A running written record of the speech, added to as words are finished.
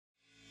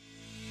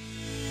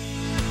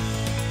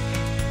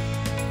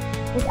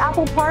With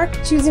Apple Park,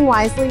 choosing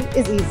wisely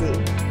is easy.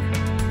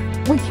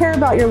 We care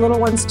about your little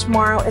ones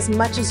tomorrow as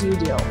much as you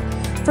do.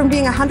 From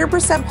being 100%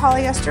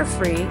 polyester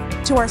free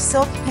to our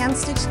silk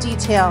hand-stitched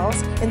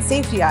details and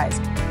safety eyes,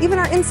 even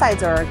our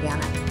insides are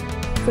organic.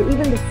 So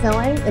even the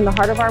filling in the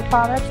heart of our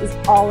products is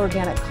all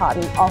organic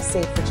cotton, all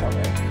safe for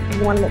children.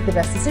 You want to make the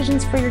best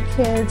decisions for your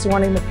kids, you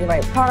want to make the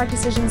right product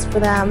decisions for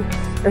them.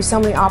 There's so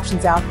many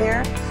options out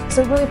there.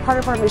 So really part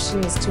of our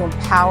mission is to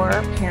empower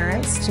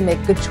parents to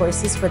make good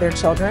choices for their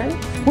children.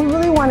 We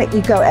really want to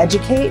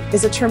eco-educate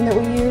is a term that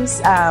we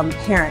use,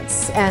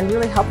 parents, and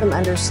really help them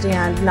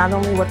understand not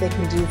only what they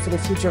can do for the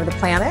future of the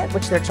planet,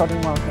 which their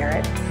children will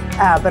inherit,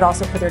 but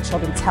also for their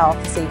children's health,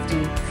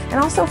 safety, and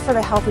also for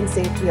the health and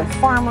safety of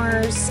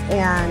farmers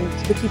and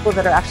the people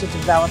that are actually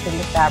developing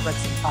the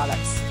fabrics and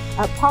products.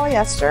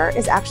 Polyester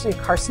is actually a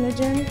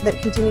carcinogen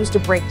that continues to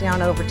break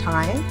down over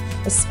time,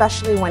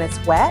 especially when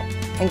it's wet.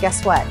 And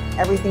guess what?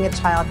 Everything a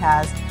child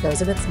has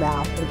goes in its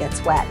mouth and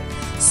gets wet.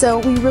 So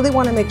we really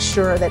want to make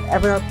sure that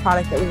every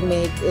product that we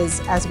make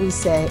is, as we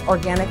say,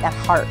 organic at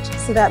heart.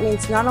 So that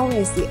means not only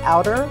is the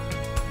outer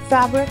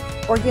fabric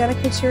organic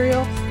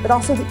material, but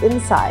also the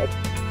inside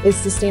is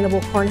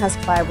sustainable corn husk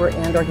fiber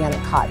and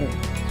organic cotton.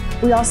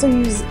 We also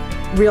use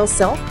real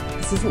silk.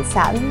 This isn't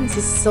satin, this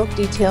is silk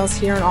details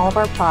here in all of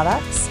our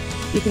products.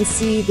 You can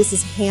see this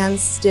is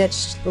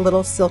hand-stitched, the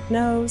little silk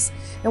nose,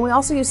 and we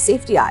also use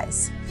safety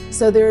eyes.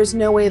 So there's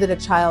no way that a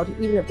child,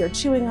 even if they're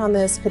chewing on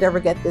this, could ever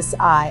get this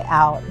eye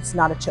out. It's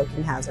not a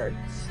choking hazard.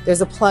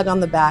 There's a plug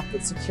on the back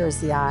that secures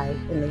the eye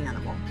in the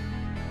animal.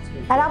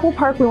 At Apple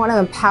Park, we want to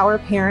empower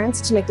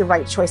parents to make the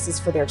right choices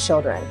for their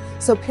children.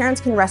 So parents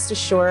can rest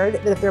assured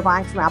that if they're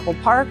buying from Apple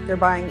Park, they're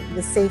buying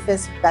the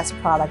safest, best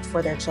product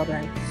for their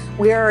children.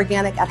 We are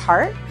organic at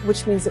heart,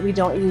 which means that we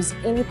don't use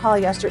any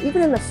polyester,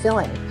 even in the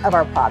filling of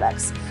our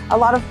products. A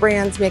lot of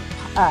brands make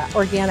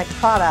organic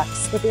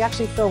products, but they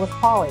actually fill with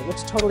poly,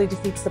 which totally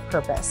defeats the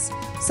purpose.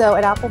 So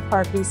at Apple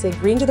Park, we say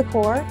green to the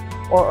core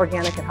or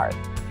organic at heart.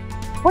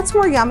 What's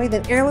more yummy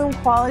than heirloom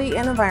quality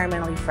and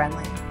environmentally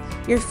friendly?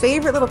 Your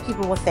favorite little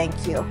people will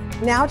thank you.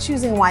 Now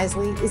choosing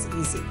wisely is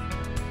easy.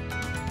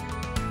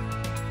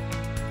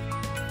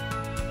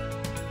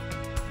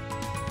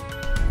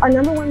 Our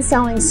 #1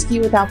 selling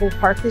SKU with Apple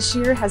Park this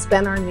year has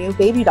been our new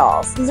baby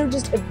dolls. These are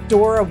just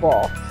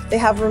adorable. They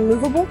have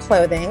removable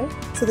clothing,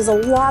 so there's a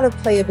lot of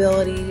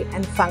playability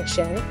and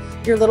function.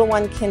 Your little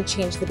one can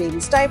change the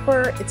baby's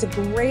diaper. It's a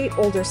great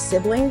older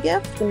sibling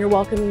gift when you're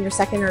welcoming your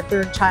second or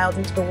third child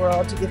into the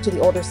world to give to the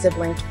older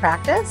sibling to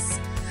practice.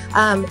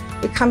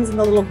 It comes in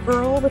the little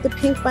girl with the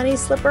pink bunny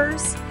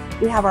slippers.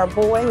 We have our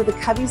boy with the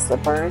cubby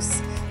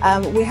slippers.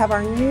 We have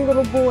our new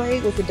little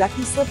boy with the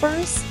ducky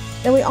slippers.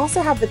 And we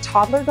also have the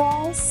toddler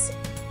dolls,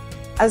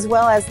 as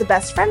well as the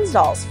best friends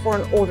dolls for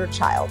an older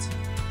child.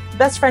 The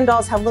best friend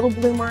dolls have little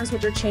bloomers,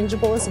 which are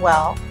changeable as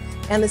well.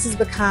 And this has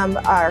become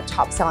our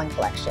top selling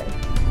collection.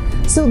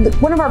 So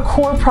one of our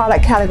core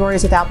product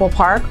categories with Apple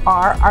Park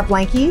are our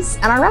blankies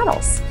and our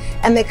rattles.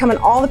 And they come in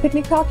all the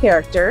Picnic Pal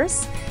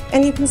characters.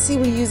 And you can see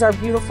we use our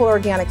beautiful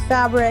organic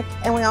fabric,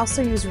 and we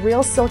also use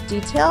real silk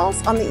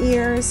details on the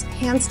ears,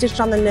 hand stitched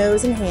on the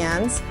nose and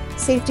hands,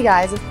 safety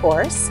eyes of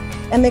course,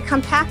 and they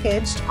come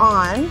packaged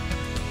on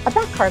a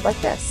back card like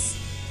this.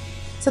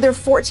 So they're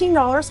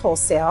 $14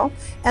 wholesale,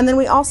 and then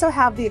we also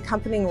have the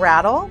accompanying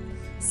rattle,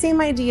 same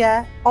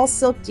idea, all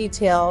silk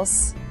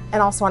details,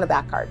 and also on a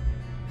back card.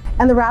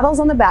 And the rattles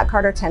on the back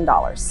card are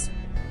 $10.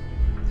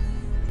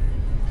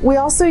 We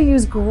also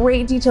use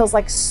great details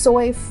like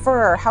soy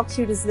fur. How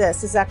cute is this?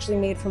 This is actually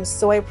made from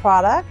soy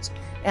product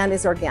and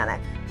is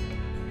organic.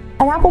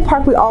 At Apple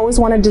Park, we always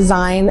want to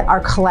design our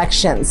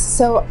collections.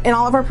 So in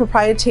all of our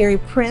proprietary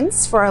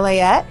prints for our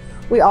layette,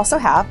 we also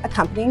have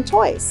accompanying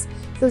toys.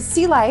 The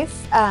Sea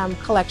Life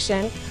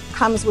collection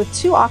comes with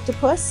 2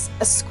 octopus,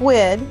 a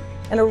squid,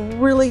 and a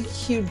really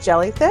huge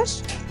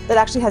jellyfish that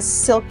actually has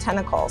silk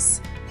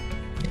tentacles.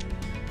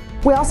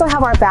 We also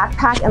have our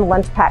backpack and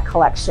lunch pack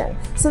collection.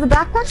 So the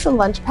backpacks and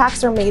lunch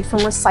packs are made from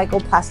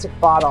recycled plastic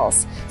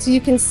bottles. So you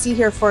can see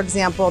here, for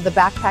example, the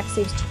backpack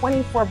saves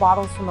 24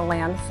 bottles from a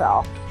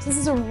landfill. So this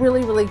is a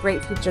really, really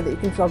great feature that you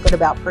can feel good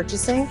about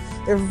purchasing.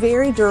 They're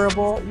very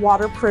durable,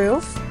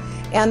 waterproof,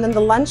 and then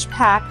the lunch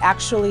pack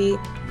actually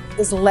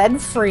is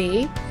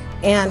lead-free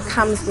and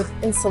comes with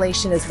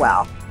insulation as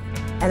well,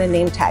 and a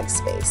name tag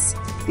space.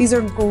 These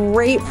are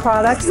great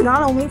products,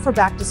 not only for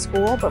back to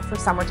school, but for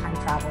summertime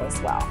travel as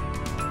well.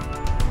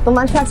 The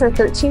lunch packs are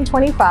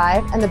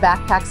 $13.25 and the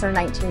backpacks are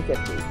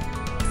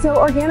 $19.50. So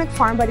Organic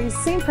Farm Buddies,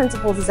 same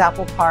principles as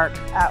Apple Park,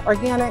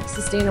 organic,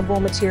 sustainable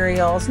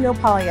materials, no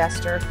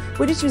polyester.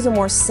 We just use a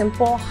more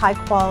simple, high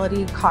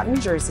quality cotton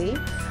jersey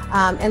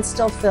and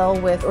still fill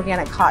with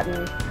organic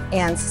cotton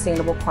and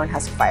sustainable corn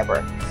husk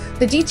fiber.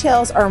 The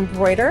details are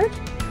embroidered,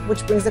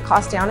 which brings the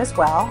cost down as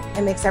well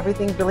and makes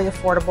everything really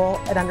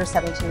affordable at under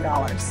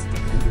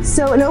 $17.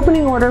 So an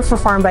opening order for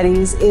Farm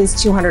Buddies is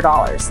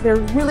 $200. There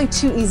are really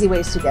 2 easy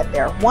ways to get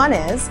there. One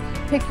is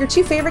pick your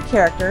 2 favorite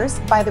characters,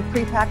 buy the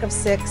pre-pack of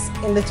 6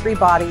 in the 3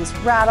 bodies,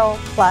 rattle,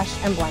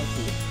 plush, and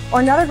blankie. Or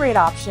another great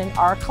option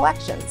are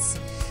collections.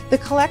 The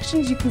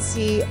collections you can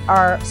see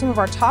are some of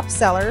our top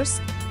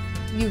sellers.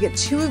 You get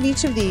 2 of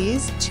each of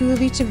these, 2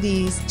 of each of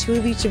these, 2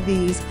 of each of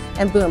these,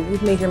 and boom,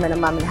 you've made your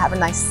minimum and have a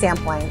nice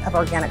sampling of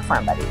Organic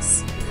Farm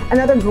Buddies.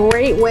 Another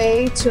great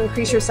way to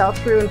increase your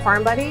sell-through in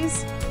Farm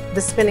Buddies,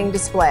 the spinning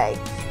display.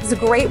 It's a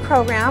great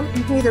program.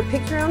 You can either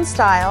pick your own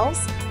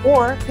styles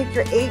or pick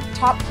your 8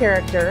 top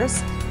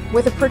characters.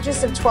 With a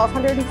purchase of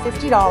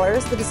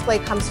 $1,250, the display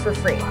comes for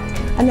free.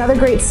 Another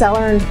great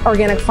seller in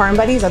Organic Farm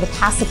Buddies are the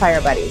pacifier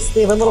buddies.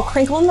 They have a little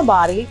crinkle in the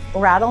body,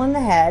 rattle in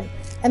the head,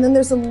 and then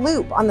there's a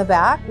loop on the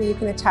back where you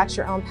can attach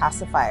your own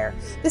pacifier.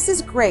 This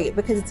is great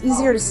because it's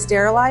easier to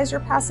sterilize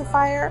your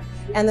pacifier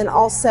and then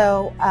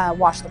also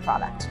wash the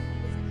product.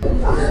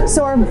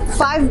 So our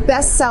 5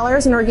 best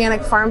sellers in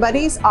Organic Farm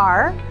Buddies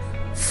are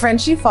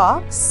Frenchy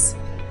Fox,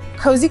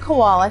 Cozy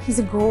Koala, he's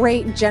a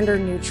great gender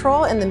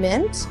neutral in the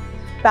mint,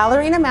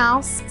 Ballerina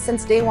Mouse,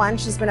 since day 1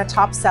 she's been a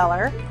top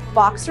seller,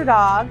 Boxer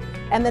Dog,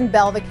 and then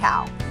Belle the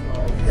Cow.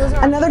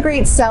 Another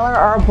great seller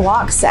are our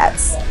block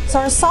sets. So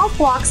our soft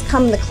blocks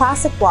come in the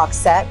classic block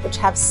set, which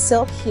have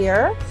silk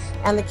here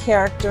and the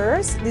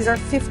characters. These are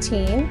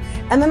 $15.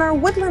 And then our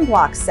woodland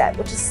block set,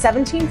 which is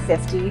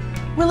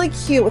 $17.50. Really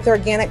cute with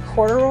organic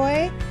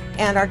corduroy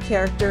and our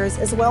characters,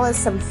 as well as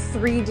some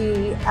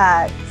 3D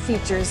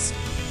features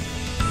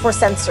for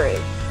sensory.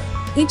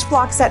 Each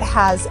block set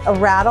has a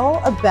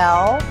rattle, a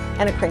bell,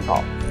 and a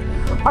crinkle.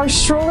 Our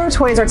stroller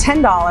toys are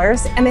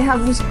 $10, and they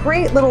have this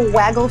great little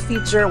waggle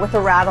feature with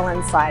a rattle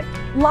inside.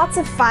 Lots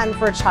of fun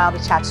for a child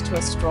attached to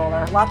a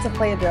stroller, lots of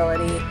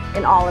playability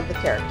in all of the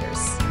characters.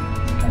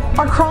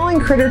 Our crawling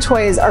critter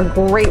toys are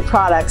great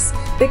products.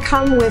 They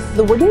come with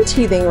the wooden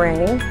teething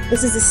ring.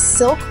 This is a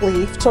silk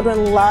leaf.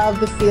 Children love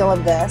the feel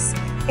of this.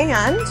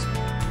 And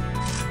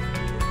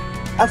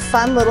a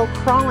fun little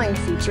crawling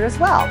feature as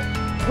well.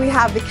 We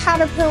have the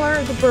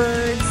caterpillar, the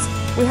birds,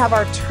 we have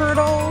our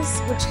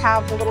turtles, which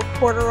have the little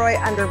corduroy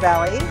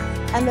underbelly,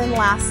 and then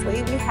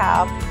lastly, we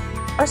have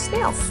our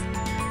snails.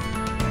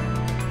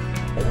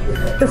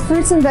 The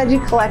fruits and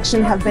veggie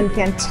collection have been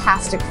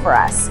fantastic for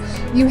us.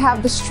 You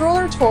have the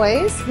stroller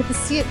toys with the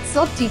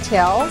silk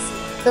details,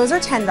 those are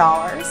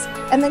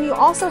 $10, and then you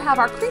also have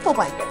our crinkle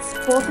blankets,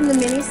 both in the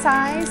mini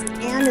size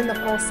and in the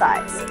full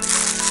size.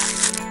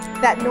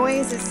 That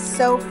noise is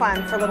so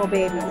fun for little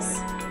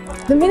babies.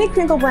 The mini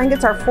crinkle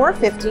blankets are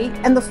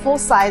 $4.50 and the full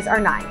size are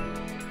 $9.